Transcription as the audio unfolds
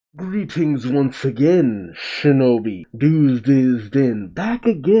Greetings once again, Shinobi. Duuz-Diz-Din back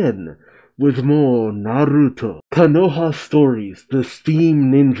again with more Naruto Konoha stories, the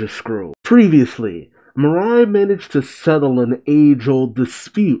Steam Ninja Scroll. Previously, Mirai managed to settle an age-old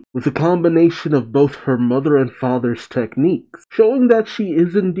dispute with a combination of both her mother and father's techniques, showing that she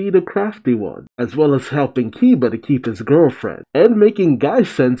is indeed a crafty one, as well as helping Kiba to keep his girlfriend, and making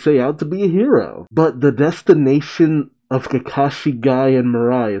Guy-sensei out to be a hero. But the destination of Kakashi, Guy, and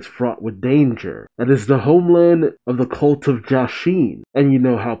Mirai is fraught with danger. It is the homeland of the cult of Jashin, and you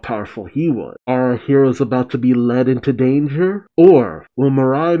know how powerful he was. Are our heroes about to be led into danger? Or will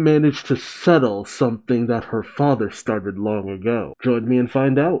Mirai manage to settle something that her father started long ago? Join me and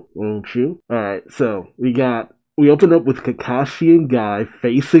find out, won't you? Alright, so we open up with Kakashi and Guy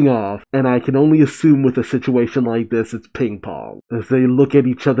facing off, and I can only assume with a situation like this it's ping pong. As they look at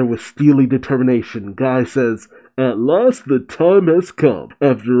each other with steely determination, Guy says, "At last the time has come.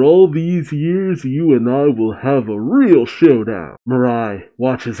 After all these years, you and I will have a real showdown." Mirai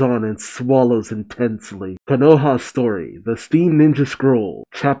watches on and swallows intensely. Konoha Story, The Steam Ninja Scroll,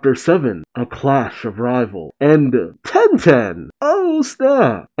 Chapter 7, A Clash of Rivals, and Tenten! Oh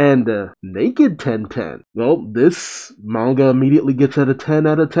snap! And Naked Tenten. Well, this manga immediately gets at a 10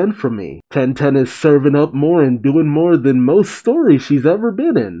 out of 10 from me. Tenten is serving up more and doing more than most stories she's ever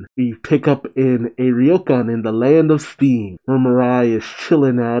been in. We pick up in a ryokan in the land of steam, where Mirai is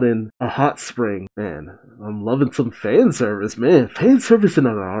chilling out in a hot spring. Man, I'm loving some fan service, man. Fan service in a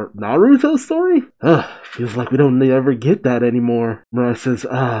Naruto story? Feels like we don't ever get that anymore. Mirai says,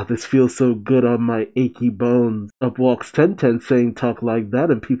 this feels so good on my achy bones. Up walks Tenten saying talk like that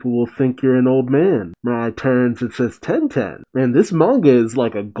and people will think you're an old man. Mirai turns and says, Tenten. Man, this manga is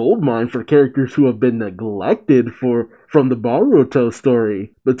like a goldmine for characters who have been neglected from the Boruto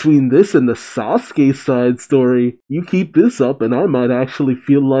story. Between this and the Sasuke side story, you keep this up and I might actually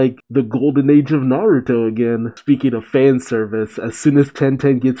feel like the golden age of Naruto again. Speaking of fan service, as soon as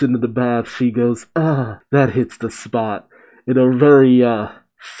Tenten gets into the bath, she goes, that hits the spot in a very,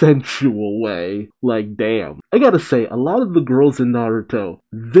 sensual way. Like, damn. I gotta say, a lot of the girls in Naruto,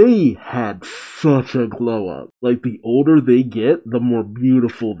 they had such a glow up. Like, the older they get, the more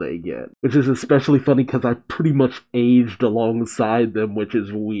beautiful they get. Which is especially funny because I pretty much aged alongside them, which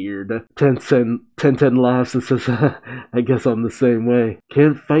is weird. Tenten laughs and says, I guess I'm the same way.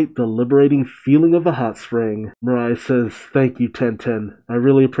 Can't fight the liberating feeling of a hot spring. Mirai says, thank you, Tenten. I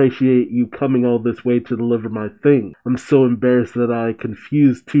really appreciate you coming all this way to deliver my thing. I'm so embarrassed that I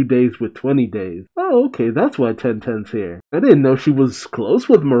confused 2 days with 20 days. Oh, okay, that's why Tenten's here. I didn't know she was close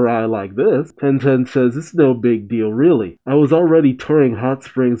with Mirai like this. Tenten says, it's no big deal, really. I was already touring hot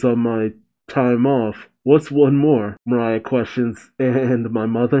springs on my time off. What's one more? Mirai questions. And my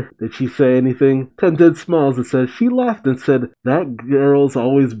mother? Did she say anything? Tenten smiles and says she laughed and said, that girl's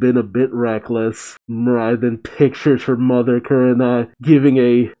always been a bit reckless. Mirai then pictures her mother, Kurenai, giving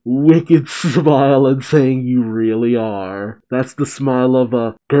a wicked smile and saying, you really are. That's the smile of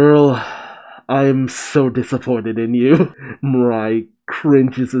a girl, I'm so disappointed in you. Mirai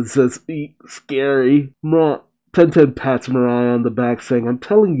cringes and says, scary. Tenten pats Mirai on the back saying, I'm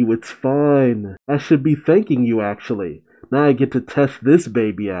telling you, it's fine. I should be thanking you, actually. Now I get to test this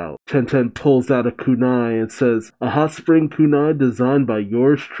baby out. Tenten pulls out a kunai and says, a hot spring kunai designed by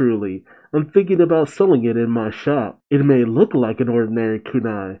yours truly. I'm thinking about selling it in my shop. It may look like an ordinary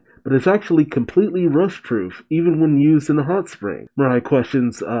kunai, but it's actually completely rust-proof, even when used in a hot spring. Mirai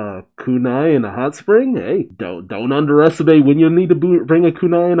questions, kunai in a hot spring? Hey, don't underestimate when you need to bring a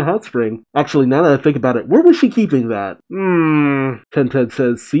kunai in a hot spring. Actually, now that I think about it, where was she keeping that? Tenten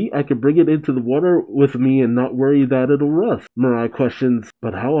says, see, I can bring it into the water with me and not worry that it'll rust. Mirai questions,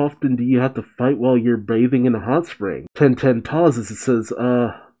 but how often do you have to fight while you're bathing in a hot spring? Tenten pauses and says,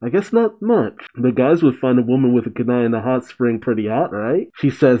 I guess not much. The guys would find a woman with a kunai in a hot spring pretty hot, right?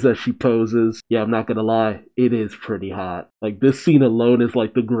 She says as she poses. Yeah, I'm not gonna lie, it is pretty hot. Like, this scene alone is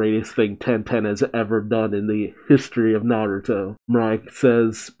like the greatest thing Tenten has ever done in the history of Naruto. Mirai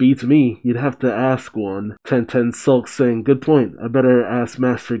says, beats me, you'd have to ask one. Tenten sulks saying, good point, I better ask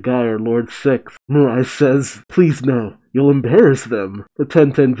Master Guy or Lord Six. Mirai says, please no. You'll embarrass them. The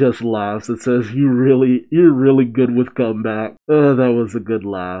Tenten just laughs and says, you're really good with comeback. That was a good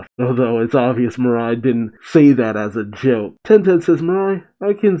laugh. Although it's obvious Mirai didn't say that as a joke. Tenten says, Mirai,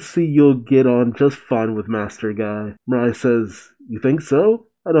 I can see you'll get on just fine with Master Guy. Mirai says, you think so?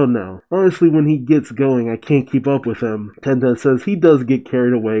 I don't know. Honestly, when he gets going, I can't keep up with him. Tenten says he does get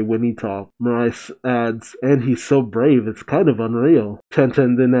carried away when he talks. Mirai adds, and he's so brave, it's kind of unreal.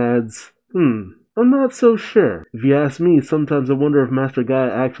 Tenten then adds, I'm not so sure. If you ask me, sometimes I wonder if Master Guy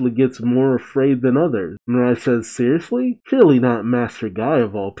actually gets more afraid than others. Mirai says, seriously? Surely not Master Guy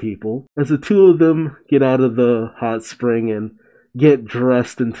of all people. As the two of them get out of the hot spring and get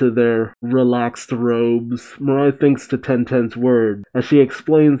dressed into their relaxed robes, Mirai thinks to Tenten's word as she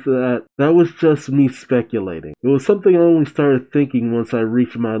explains that was just me speculating. It was something I only started thinking once I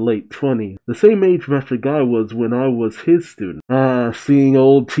reached my late 20s, the same age Master Guy was when I was his student. Seeing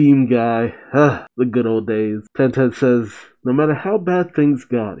old team Guy. The good old days. Tenten says, no matter how bad things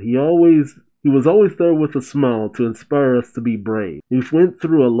got, he was always there with a smile to inspire us to be brave. He went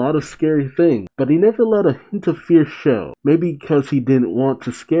through a lot of scary things, but he never let a hint of fear show. Maybe because he didn't want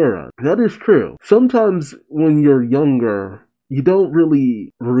to scare us. That is true. Sometimes when you're younger, you don't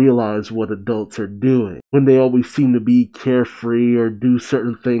really realize what adults are doing when they always seem to be carefree or do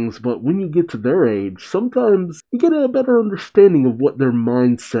certain things, but when you get to their age, sometimes you get a better understanding of what their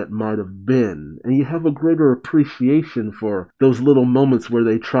mindset might have been, and you have a greater appreciation for those little moments where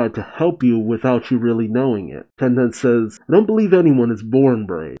they try to help you without you really knowing it. Tenten says, I don't believe anyone is born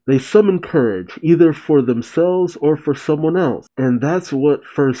brave. They summon courage, either for themselves or for someone else, and that's what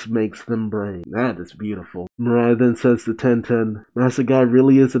first makes them brave. That is beautiful. Mirai then says to Tenten, Master Guy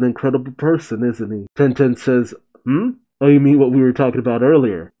really is an incredible person, isn't he? Tenten says, Oh, you mean what we were talking about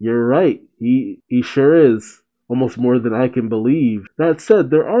earlier? You're right. He sure is. Almost more than I can believe. That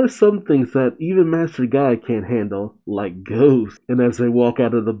said, there are some things that even Master Guy can't handle, like ghosts. And as they walk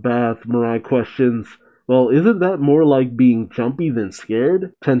out of the bath, Mirai questions, well, isn't that more like being jumpy than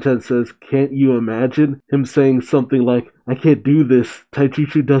scared? Tenten says, can't you imagine him saying something like, I can't do this.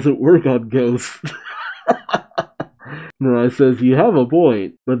 Taichuchu doesn't work on ghosts. Mirai says, you have a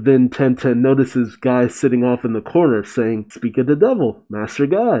point. But then Tenten notices Guy sitting off in the corner saying, speak of the devil, Master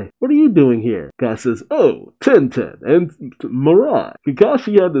Guy. What are you doing here? Guy says, oh, Tenten and Mirai.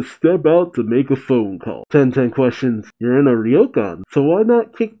 Kakashi had to step out to make a phone call. Tenten questions, you're in a ryokan, so why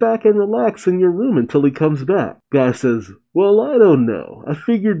not kick back and relax in your room until he comes back? Guy says, well, I don't know. I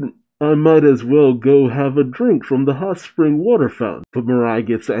figured I might as well go have a drink from the hot spring water fountain. But Mirai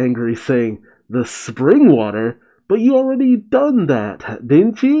gets angry saying, the spring water? But you already done that,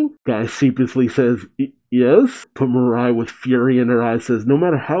 didn't you? Guy sheepishly says, yes? But Mirai, with fury in her eyes, says, no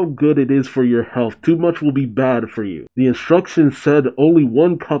matter how good it is for your health, too much will be bad for you. The instructions said only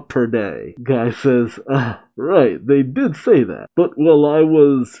 1 cup per day. Guy says, right, they did say that. But, well, I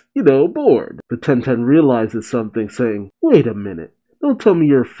was, bored. But Tenten realizes something, saying, wait a minute. Don't tell me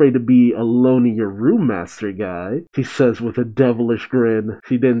you're afraid to be alone in your room, Master Guy, she says with a devilish grin.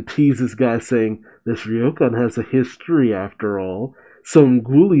 She then teases Guy, saying, this ryokan has a history after all. Some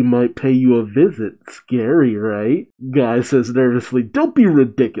ghoulie might pay you a visit. Scary, right? Guy says nervously, don't be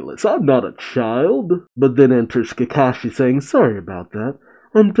ridiculous. I'm not a child. But then enters Kakashi saying, sorry about that.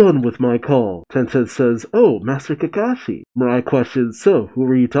 I'm done with my call. Tenten says, oh, Master Kakashi. Mirai questions, so, who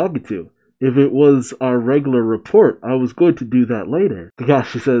were you talking to? If it was our regular report, I was going to do that later.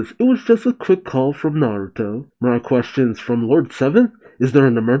 Kakashi says, it was just a quick call from Naruto. Mirai questions, from Lord Seventh? Is there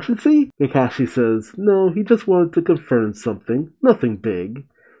an emergency? Kakashi says, no, he just wanted to confirm something. Nothing big.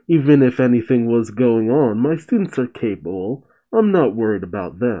 Even if anything was going on, my students are capable. I'm not worried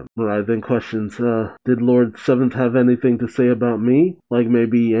about them. Mirai then questions, did Lord Seventh have anything to say about me? Like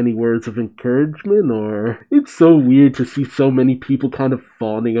maybe any words of encouragement, or... It's so weird to see so many people kind of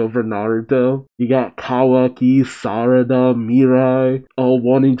fawning over Naruto. You got Kawaki, Sarada, Mirai, all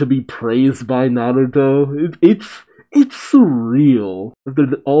wanting to be praised by Naruto. It's surreal. After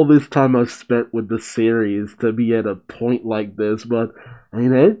all this time I've spent with the series to be at a point like this, but,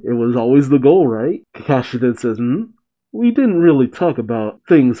 it was always the goal, right? Kakashi then says, we didn't really talk about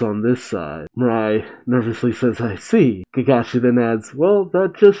things on this side. Mirai nervously says, I see. Kakashi then adds, well,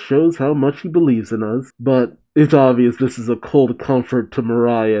 that just shows how much he believes in us. But it's obvious this is a cold comfort to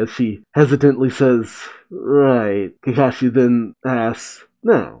Mirai as she hesitantly says, right. Kakashi then asks,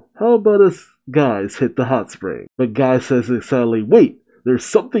 now, how about us guys hit the hot spring? But Guy says excitedly, wait. There's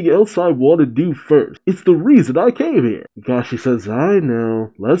something else I want to do first. It's the reason I came here. Kakashi says, I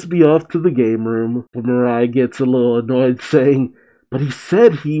know. Let's be off to the game room. But Mirai gets a little annoyed, saying, but he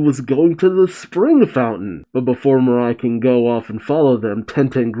said he was going to the spring fountain. But before Mirai can go off and follow them,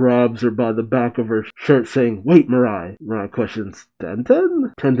 Tenten grabs her by the back of her shirt, saying, wait, Mirai. Mirai questions,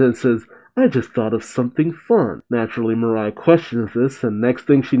 Tenten? Tenten says, I just thought of something fun. Naturally, Mirai questions this, and next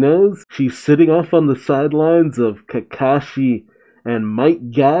thing she knows, she's sitting off on the sidelines of Kakashi and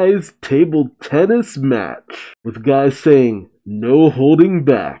Mike Guy's table tennis match, with Guy saying, no holding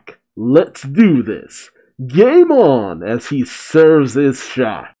back. Let's do this. game on as he serves his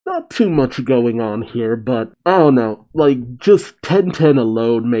shot. Not too much going on here, but I don't know, like, just 10-10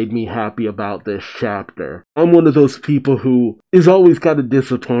 alone made me happy about this chapter. I'm one of those people who is always kind of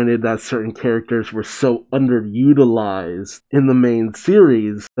disappointed that certain characters were so underutilized in the main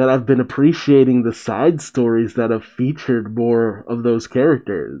series that I've been appreciating the side stories that have featured more of those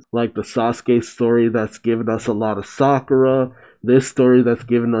characters. Like the Sasuke story that's given us a lot of Sakura, this story that's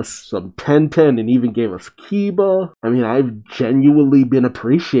given us some Tenten and even gave us Kiba. I mean, I've genuinely been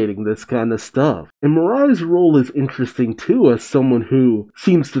appreciating this kind of stuff. And Mirai's role is interesting too, as someone who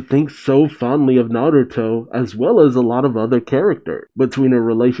seems to think so fondly of Naruto, as well as a lot of other characters. Between her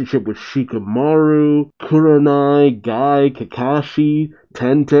relationship with Shikamaru, Kurenai, Guy, Kakashi,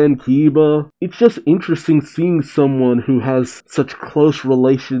 Tenten, Kiba. It's just interesting seeing someone who has such close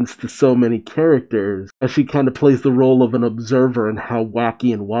relations to so many characters as she kind of plays the role of an observer and how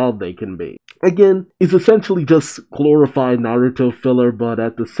wacky and wild they can be. Again, it's essentially just glorified Naruto filler, but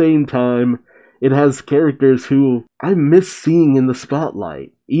at the same time, it has characters who I miss seeing in the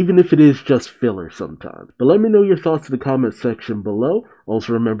spotlight, even if it is just filler sometimes. But let me know your thoughts in the comment section below.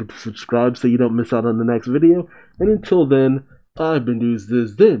 Also remember to subscribe so you don't miss out on the next video. And until then, I've been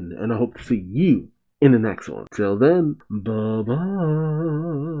Duuz-Diz-Din, and I hope to see you in the next one. Till then, bye-bye.